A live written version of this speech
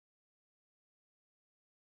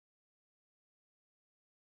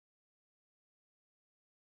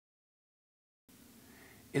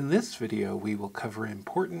In this video, we will cover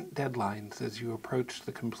important deadlines as you approach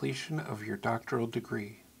the completion of your doctoral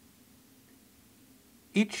degree.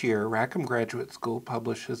 Each year, Rackham Graduate School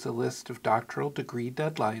publishes a list of doctoral degree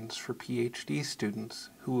deadlines for PhD students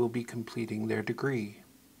who will be completing their degree.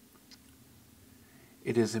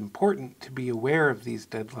 It is important to be aware of these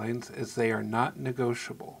deadlines as they are not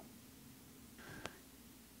negotiable.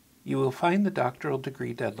 You will find the doctoral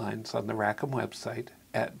degree deadlines on the Rackham website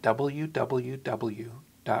at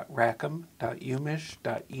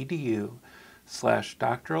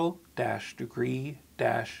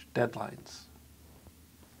www.rackham.umich.edu/doctoral-degree-deadlines.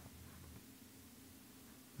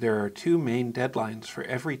 There are two main deadlines for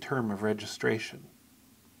every term of registration.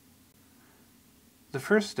 The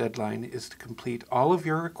first deadline is to complete all of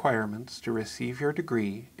your requirements to receive your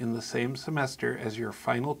degree in the same semester as your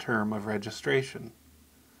final term of registration.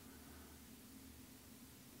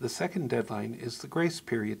 The second deadline is the grace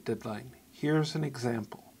period deadline. Here's an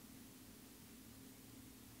example.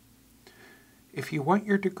 If you want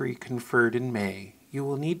your degree conferred in May, you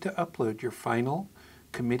will need to upload your final,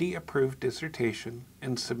 committee-approved dissertation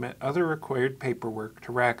and submit other required paperwork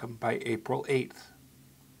to Rackham by April 8th.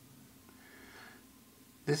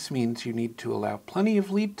 This means you need to allow plenty of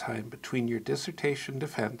lead time between your dissertation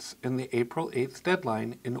defense and the April 8th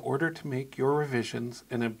deadline in order to make your revisions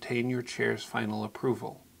and obtain your chair's final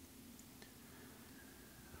approval.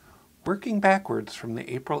 Working backwards from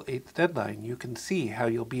the April 8th deadline, you can see how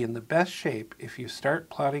you'll be in the best shape if you start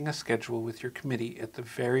plotting a schedule with your committee at the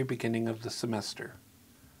very beginning of the semester.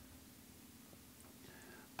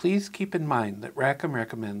 Please keep in mind that Rackham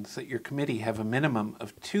recommends that your committee have a minimum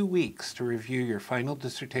of 2 weeks to review your final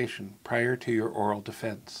dissertation prior to your oral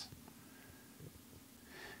defense.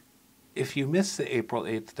 If you miss the April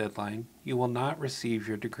 8th deadline, you will not receive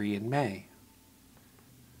your degree in May.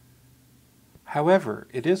 However,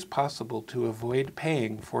 it is possible to avoid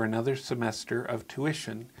paying for another semester of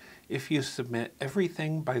tuition if you submit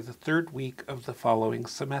everything by the 3rd week of the following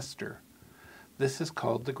semester. This is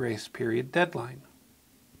called the grace period deadline.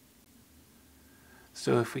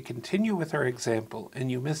 So if we continue with our example and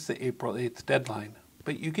you miss the April 8th deadline,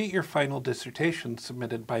 but you get your final dissertation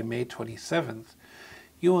submitted by May 27th,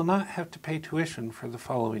 you will not have to pay tuition for the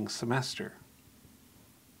following semester.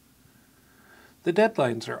 The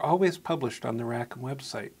deadlines are always published on the Rackham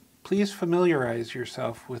website. Please familiarize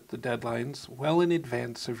yourself with the deadlines well in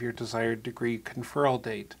advance of your desired degree conferral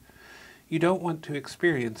date. You don't want to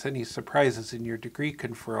experience any surprises in your degree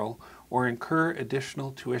conferral or incur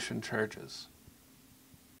additional tuition charges.